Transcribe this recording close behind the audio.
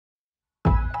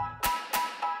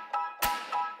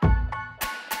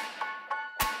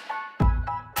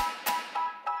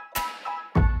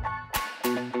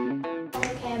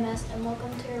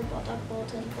welcome to your Bulldog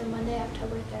Bulletin for Monday,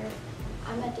 October 3rd.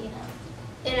 I'm Adina.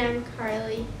 And I'm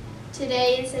Carly.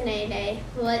 Today is an A Day.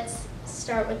 Let's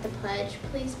start with the pledge.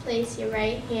 Please place your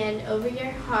right hand over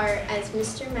your heart as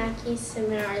Mr. Mackey's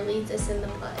seminar leads us in the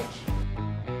pledge.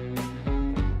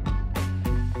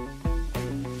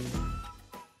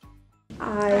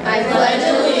 I pledge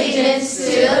allegiance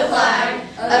to the flag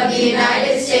of the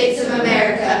United States of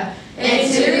America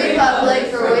and to the republic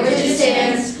for which it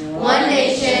stands, one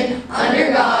nation,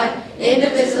 under God,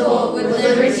 indivisible, with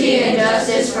liberty and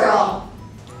justice for all.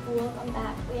 Welcome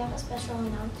back. We have a special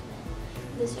announcement.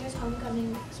 This year's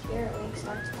Homecoming Spirit Week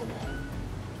starts today.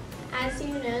 As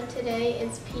you know, today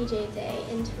is PJ Day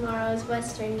and tomorrow is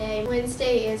Western Day.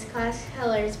 Wednesday is class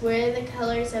colors. What are the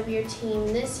colors of your team?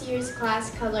 This year's class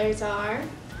colors are...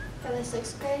 For the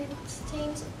 6th grade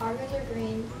teams, Argos are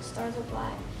green, Stars are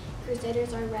black,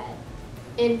 Crusaders are red.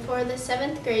 And for the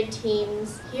 7th grade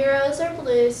teams, Heroes are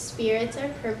blue, Spirits are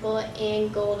purple,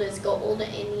 and Gold is gold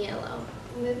and yellow.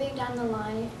 Moving down the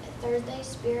line, Thursday,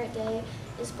 Spirit Day,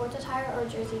 is Sports Attire or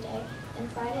Jersey Day,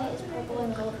 and Friday is Purple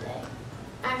and Gold Day.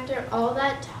 After all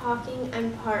that talking,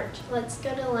 I'm parched. Let's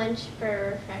go to lunch for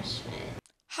a refreshment.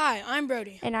 Hi, I'm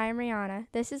Brody. And I'm Rihanna.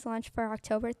 This is lunch for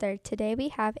October 3rd. Today we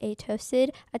have a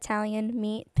toasted Italian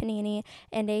meat panini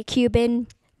and a Cuban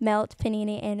melt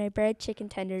panini and a bread chicken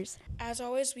tenders. As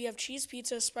always, we have cheese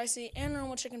pizza, spicy and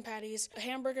normal chicken patties, a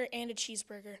hamburger, and a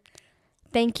cheeseburger.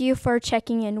 Thank you for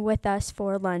checking in with us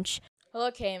for lunch.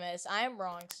 Hello, KMS. I am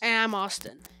Bronx. And I'm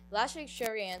Austin. Last week's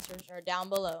trivia answers are down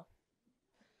below.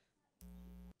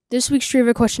 This week's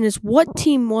trivia question is, what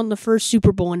team won the first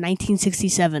Super Bowl in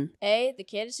 1967? A, the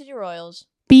Kansas City Royals.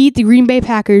 B, the Green Bay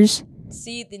Packers.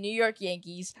 C, the New York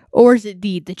Yankees. Or is it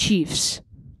D, the Chiefs?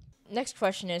 Next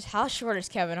question is, how short is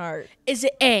Kevin Hart? Is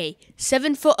it A,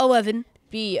 7'11"?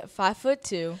 B,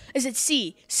 5'2"? Is it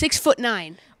C,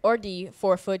 6'9"? Or D,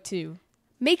 4'2"?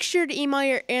 Make sure to email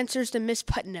your answers to Miss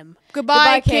Putnam.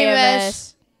 Goodbye,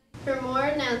 KMS. For more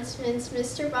announcements,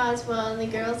 Mr. Boswell and the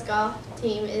girls' golf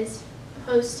team is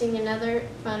hosting another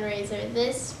fundraiser.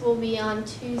 This will be on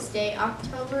Tuesday,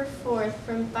 October 4th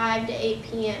from 5 to 8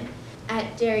 p.m.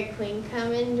 at Dairy Queen.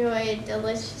 Come enjoy a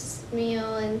delicious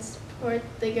meal and support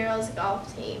the girls'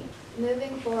 golf team.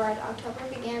 Moving forward,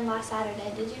 October began last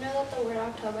Saturday. Did you know that the word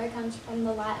October comes from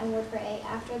the Latin word for 8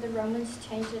 after the Romans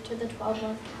changed it to the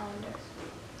 12-month calendar?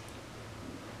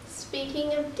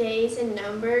 Speaking of days and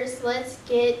numbers, let's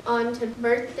get on to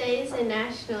birthdays and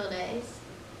national days.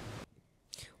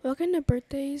 Welcome to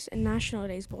Birthdays and National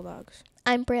Days, Bulldogs.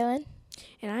 I'm Braylon.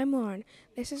 And I'm Lauren.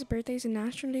 This is Birthdays and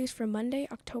National Days for Monday,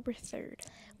 October 3rd.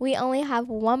 We only have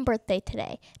one birthday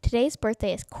today. Today's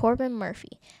birthday is Corbin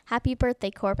Murphy. Happy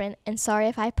birthday, Corbin, and sorry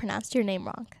if I pronounced your name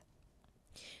wrong.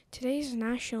 Today's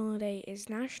National Day is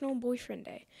National Boyfriend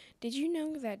Day. Did you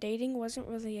know that dating wasn't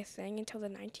really a thing until the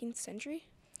 19th century?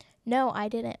 No, I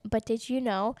didn't. But did you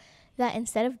know that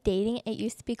instead of dating, it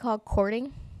used to be called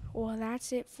courting? Well,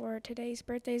 that's it for today's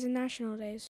Birthdays and National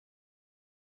Days.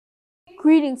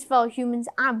 Greetings, fellow humans.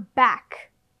 I'm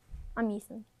back. I'm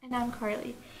Ethan. And I'm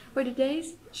Carly. For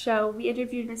today's show, we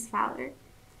interviewed Miss Fowler.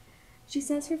 She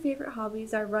says her favorite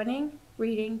hobbies are running,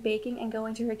 reading, baking, and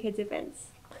going to her kids'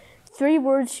 events. 3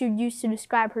 words she'd use to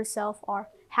describe herself are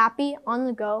happy, on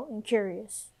the go, and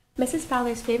curious. Mrs.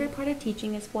 Fowler's favorite part of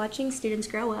teaching is watching students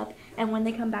grow up and when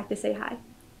they come back to say hi.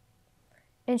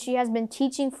 And she has been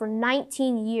teaching for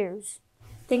 19 years.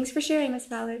 Thanks for sharing, Miss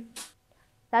Fowler.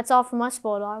 That's all from us,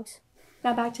 Bulldogs.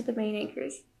 Now back to the main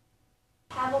anchors.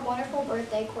 Have a wonderful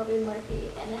birthday, Corbin Murphy,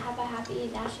 and have a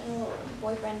happy National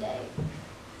Boyfriend Day.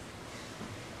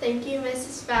 Thank you,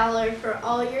 Mrs. Fowler, for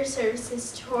all your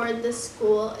services toward the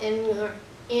school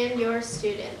and your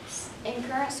students. In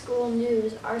current school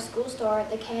news, our school store,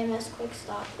 the KMS Quick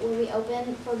Stop, will be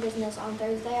open for business on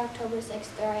Thursday, October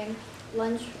 6th during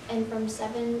lunch and from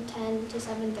 7:10 to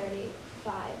 7:35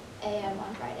 a.m.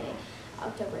 on Friday,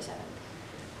 October 7th.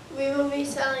 We will be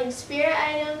selling spirit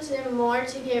items and more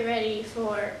to get ready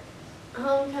for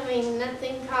homecoming.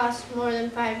 Nothing costs more than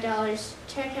 $5.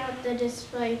 Check out the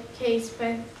display case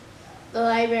by the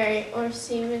library or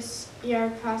see Ms.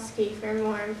 Yarkowski for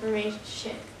more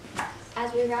information.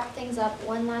 As we wrap things up,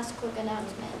 one last quick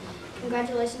announcement.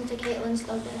 Congratulations to Caitlin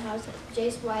Stokenhouse,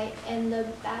 Jace White, and the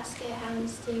Basket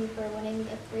Hounds team for winning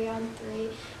the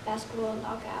 3-on-3 basketball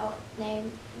knockout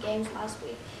games last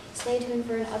week. Stay tuned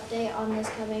for an update on this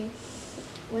coming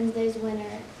Wednesday's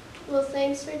winner. Well,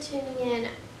 thanks for tuning in.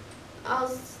 I'll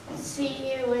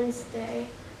see you Wednesday.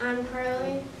 I'm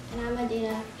Carly. And I'm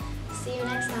Adina. See you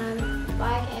next time.